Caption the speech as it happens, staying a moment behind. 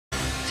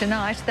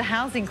Tonight, the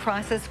housing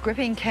crisis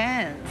gripping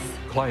Cairns.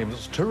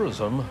 Claims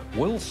tourism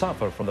will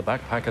suffer from the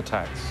backpacker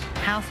tax.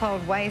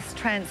 Household waste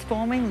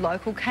transforming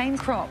local cane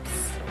crops.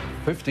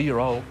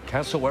 50-year-old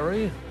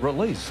cassowary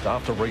released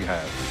after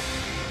rehab.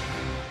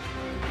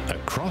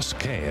 Across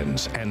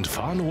Cairns and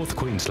far north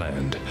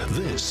Queensland,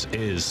 this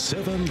is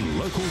 7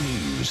 Local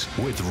News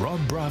with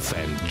Brough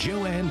and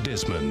Joanne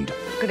Desmond.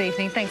 Good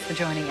evening, thanks for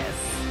joining us.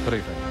 Good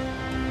evening.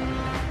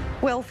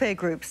 Welfare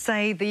groups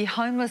say the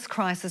homeless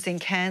crisis in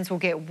Cairns will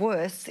get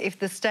worse if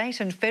the state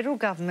and federal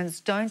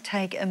governments don't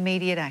take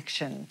immediate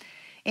action.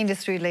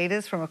 Industry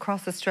leaders from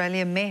across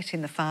Australia met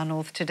in the far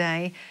north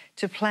today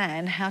to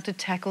plan how to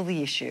tackle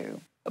the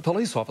issue. A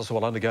police officer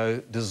will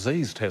undergo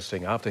disease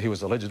testing after he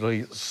was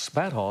allegedly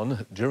spat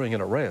on during an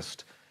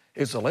arrest.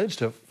 It's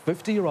alleged a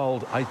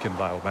 50-year-old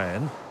Aikenvale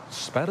man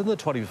spat in the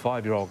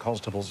 25-year-old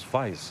constable's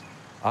face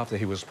after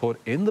he was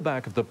put in the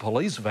back of the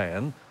police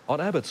van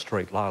on Abbott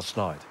Street last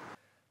night.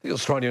 The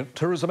Australian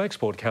Tourism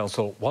Export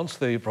Council wants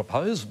the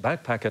proposed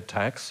backpacker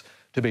tax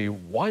to be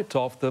wiped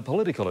off the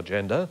political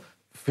agenda,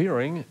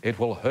 fearing it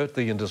will hurt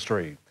the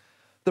industry.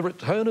 The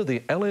return of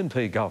the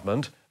LNP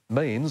government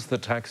means the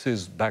tax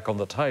is back on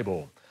the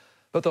table,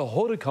 but the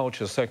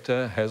horticulture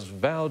sector has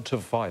vowed to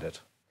fight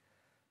it.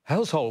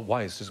 Household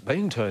waste is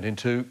being turned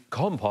into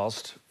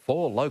compost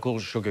for local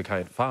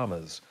sugarcane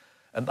farmers,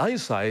 and they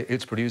say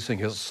it's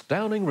producing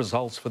astounding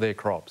results for their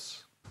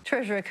crops.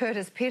 Treasurer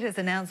Curtis Pitt has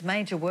announced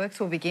major works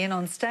will begin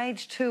on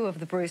stage 2 of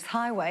the Brough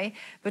Highway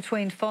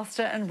between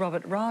Foster and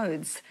Robert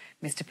Roads.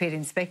 Mr Pitt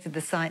inspected the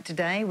site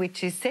today,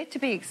 which is set to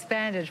be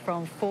expanded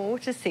from 4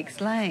 to 6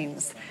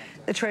 lanes.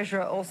 The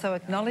Treasurer also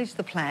acknowledged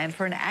the plan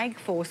for an Ag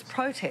Force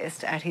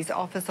protest at his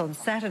office on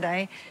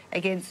Saturday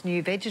against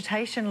new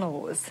vegetation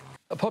laws.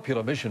 A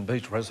popular Mission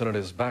Beach resident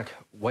is back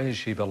where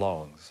she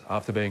belongs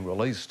after being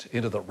released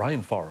into the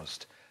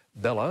rainforest.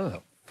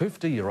 Bella, a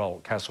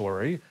 50-year-old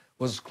cassowary,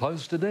 was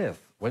close to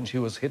death when she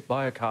was hit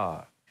by a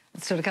car.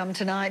 Still to come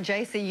tonight,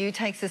 JCU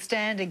takes a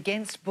stand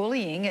against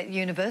bullying at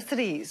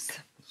universities.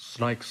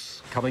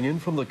 Snakes coming in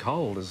from the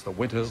cold as the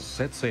winter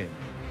sets in.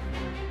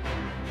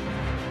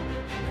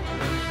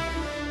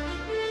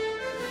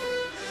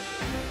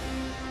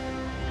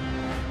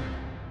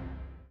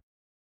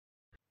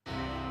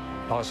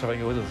 Nice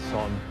having you with us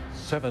on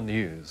 7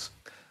 News.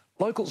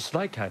 Local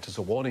snake catchers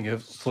are warning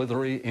of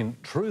slithery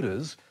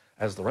intruders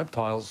as the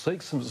reptile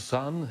seeks some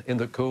sun in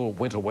the cool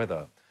winter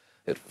weather.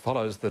 It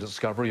follows the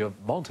discovery of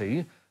Monty,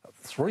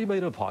 a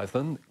 3-metre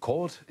python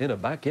caught in a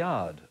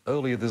backyard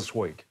earlier this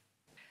week.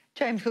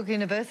 James Cook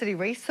University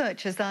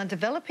researchers are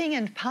developing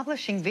and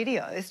publishing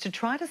videos to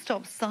try to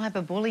stop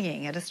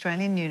cyberbullying at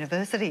Australian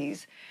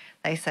universities.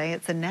 They say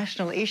it's a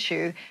national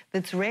issue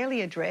that's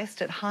rarely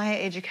addressed at higher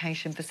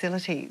education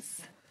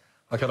facilities.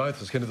 I can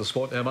oath it's into the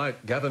sport now, mate.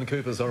 Gavin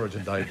Cooper's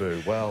Origin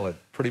debut. Well, it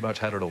pretty much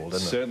had it all, didn't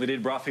it? Certainly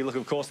did, Brough. Look,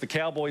 of course, the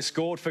Cowboys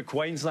scored for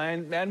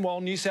Queensland, and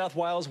while New South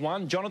Wales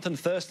won, Jonathan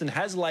Thurston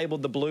has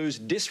labelled the Blues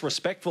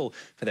disrespectful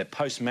for their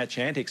post-match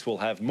antics. We'll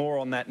have more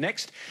on that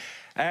next.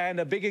 And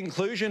a big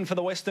inclusion for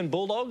the Western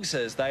Bulldogs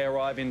as they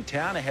arrive in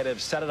town ahead of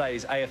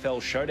Saturday's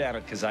AFL showdown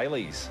at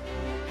Cairns.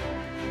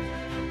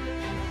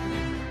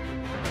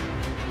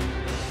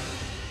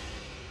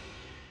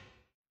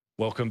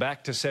 Welcome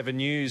back to 7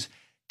 News.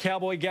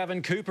 Cowboy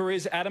Gavin Cooper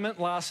is adamant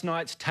last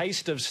night's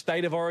taste of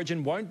State of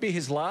Origin won't be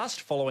his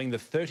last following the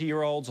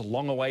 30-year-old's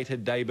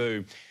long-awaited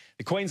debut.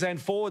 The Queensland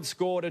forward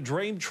scored a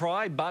dream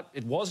try, but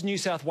it was New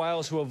South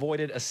Wales who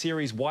avoided a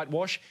series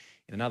whitewash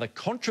in another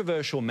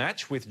controversial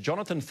match, with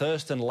Jonathan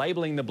Thurston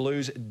labelling the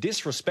Blues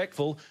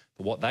disrespectful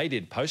for what they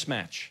did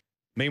post-match.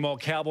 Meanwhile,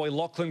 Cowboy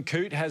Lachlan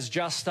Coote has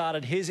just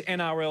started his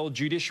NRL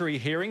judiciary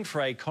hearing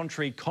for a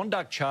contrary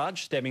conduct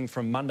charge stemming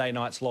from Monday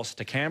night's loss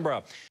to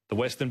Canberra. The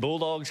Western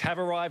Bulldogs have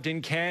arrived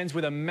in Cairns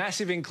with a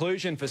massive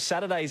inclusion for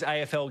Saturday's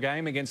AFL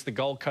game against the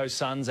Gold Coast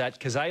Suns at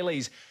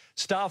Cairns.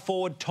 Star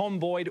forward Tom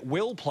Boyd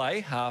will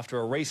play after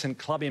a recent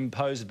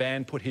club-imposed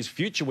ban put his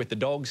future with the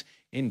Dogs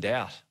in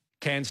doubt.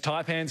 Cairns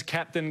Taipans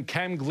captain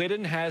Cam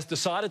Glidden has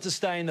decided to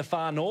stay in the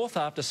far north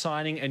after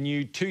signing a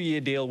new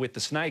 2-year deal with the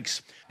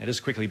Snakes. And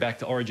just quickly back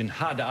to Origin,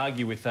 hard to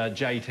argue with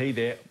JT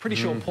there. Pretty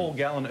sure Paul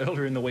Gallen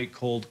earlier in the week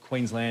called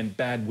Queensland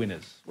bad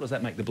winners. What does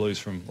that make the Blues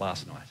from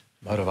last night?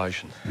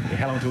 Motivation. Yeah,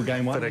 how long till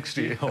game 1? For next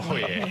year. Oh,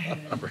 yeah.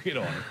 Bring it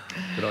on.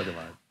 Good on you,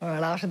 mate. All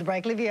right, after the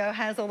break, Livio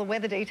has all the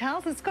weather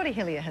details and Scotty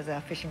Hillier has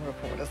our fishing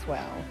report as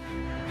well.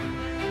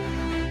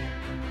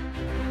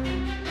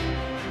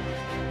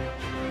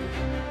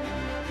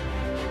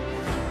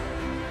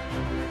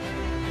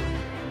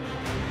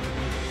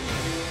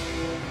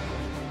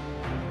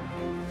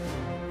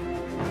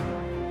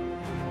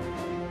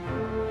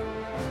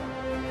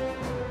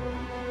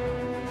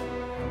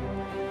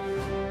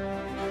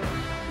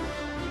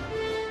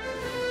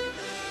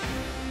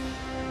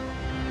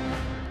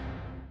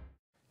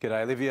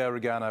 G'day, Livio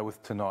Regano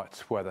with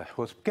tonight's weather.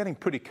 Well, it's getting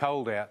pretty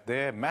cold out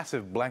there.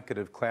 Massive blanket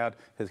of cloud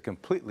has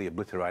completely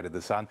obliterated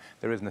the sun.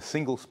 There isn't a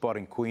single spot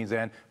in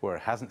Queensland where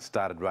it hasn't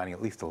started raining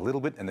at least a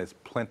little bit, and there's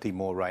plenty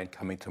more rain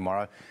coming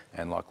tomorrow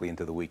and likely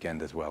into the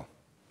weekend as well.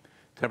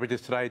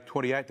 Temperatures today,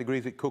 28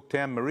 degrees at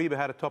Cooktown. Mareeba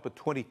had a top of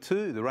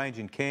 22. The range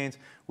in Cairns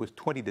was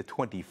 20 to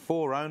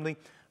 24 only.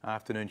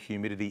 Afternoon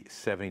humidity,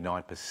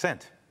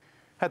 79%.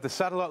 At the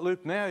satellite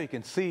loop now, you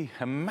can see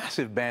a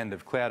massive band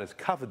of cloud has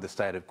covered the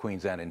state of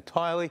Queensland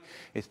entirely.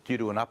 It's due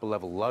to an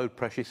upper-level low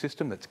pressure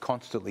system that's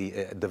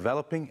constantly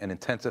developing and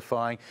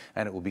intensifying,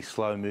 and it will be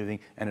slow moving,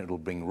 and it will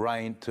bring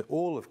rain to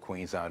all of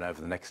Queensland over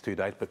the next 2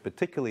 days, but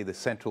particularly the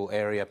central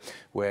area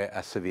where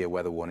a severe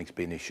weather warning's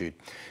been issued.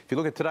 If you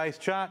look at today's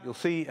chart, you'll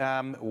see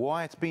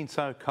why it's been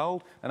so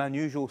cold. An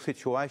unusual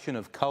situation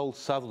of cold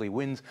southerly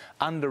winds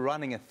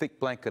underrunning a thick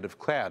blanket of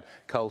cloud.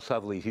 Cold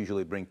southerlies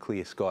usually bring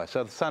clear skies,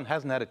 so the sun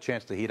hasn't had a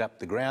chance to heat up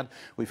the ground.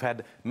 We've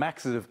had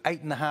maxes of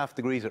 8.5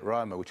 degrees at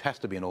Roma, which has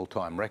to be an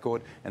all-time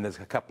record, and there's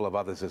a couple of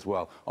others as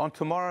well. On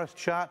tomorrow's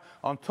chart,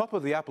 on top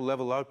of the upper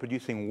level low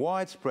producing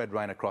widespread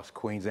rain across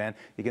Queensland,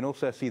 you can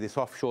also see this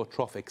offshore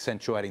trough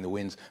accentuating the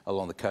winds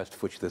along the coast,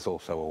 for which there's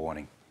also a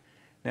warning.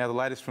 Now the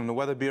latest from the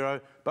Weather Bureau.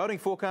 Boating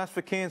forecast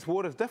for Cairns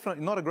waters.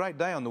 Definitely not a great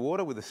day on the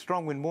water with a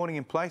strong wind warning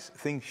in place.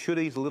 Things should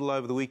ease a little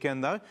over the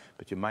weekend though,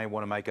 but you may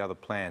want to make other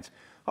plans.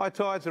 High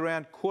tide's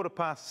around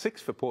 6:15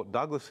 for Port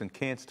Douglas and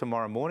Cairns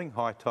tomorrow morning.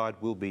 High tide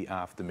will be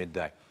after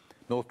midday.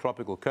 North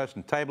Tropical Coast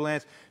and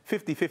Tablelands,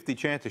 50-50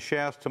 chance of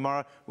showers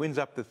tomorrow. Winds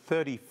up to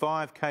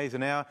 35 k's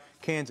an hour.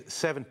 Cairns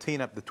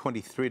 17 up to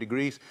 23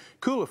 degrees.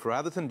 Cooler for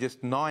Atherton,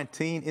 just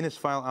 19.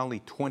 Innisfail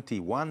only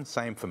 21.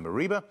 Same for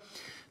Mareeba.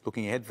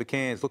 Looking ahead for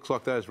Cairns, looks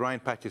like those rain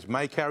patches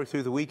may carry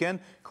through the weekend.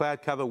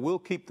 Cloud cover will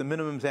keep the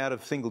minimums out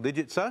of single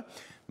digits, so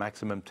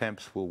maximum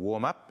temps will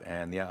warm up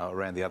and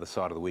around the other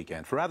side of the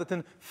weekend. For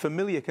Atherton,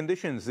 familiar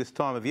conditions this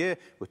time of year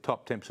with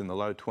top temps in the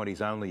low 20s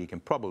only. You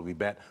can probably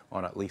bet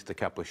on at least a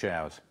couple of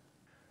showers.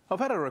 I've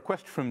had a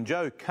request from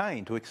Joe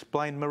Kane to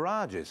explain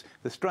mirages,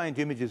 the strange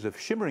images of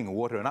shimmering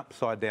water and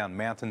upside-down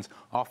mountains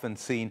often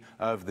seen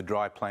over the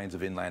dry plains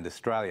of inland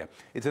Australia.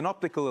 It's an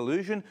optical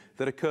illusion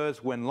that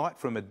occurs when light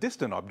from a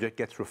distant object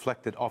gets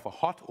reflected off a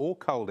hot or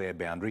cold air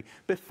boundary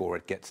before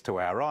it gets to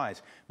our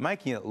eyes,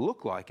 making it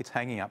look like it's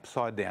hanging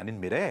upside down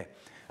in mid-air.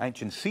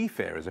 Ancient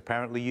seafarers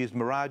apparently used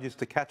mirages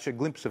to catch a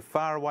glimpse of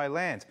faraway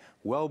lands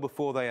well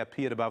before they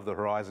appeared above the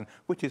horizon,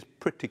 which is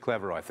pretty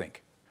clever, I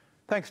think.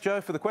 Thanks,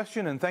 Joe, for the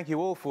question, and thank you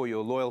all for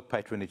your loyal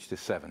patronage to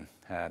 7.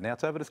 Now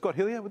it's over to Scott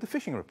Hillier with the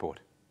fishing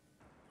report.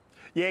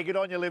 Yeah, good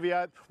on you,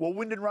 Livio. Well,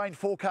 wind and rain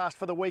forecast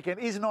for the weekend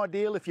isn't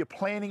ideal if you're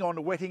planning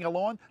on wetting a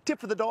line. Tip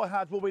for the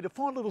diehards will be to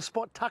find a little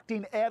spot tucked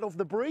in out of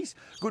the breeze.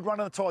 Good run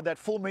on the tide. That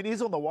full moon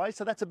is on the way,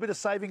 so that's a bit of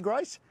saving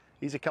grace.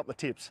 Here's a couple of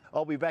tips.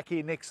 I'll be back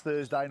here next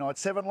Thursday night.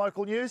 7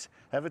 local news.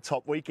 Have a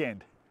top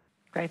weekend.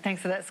 Great,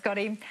 thanks for that,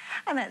 Scotty.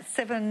 And that's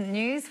 7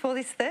 News for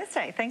this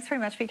Thursday. Thanks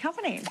very much for your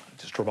company.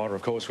 Just a reminder,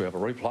 of course, we have a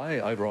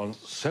replay over on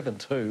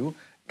 7-2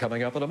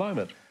 coming up in a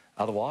moment.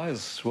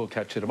 Otherwise, we'll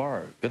catch you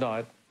tomorrow. Good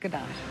night. Good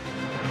night.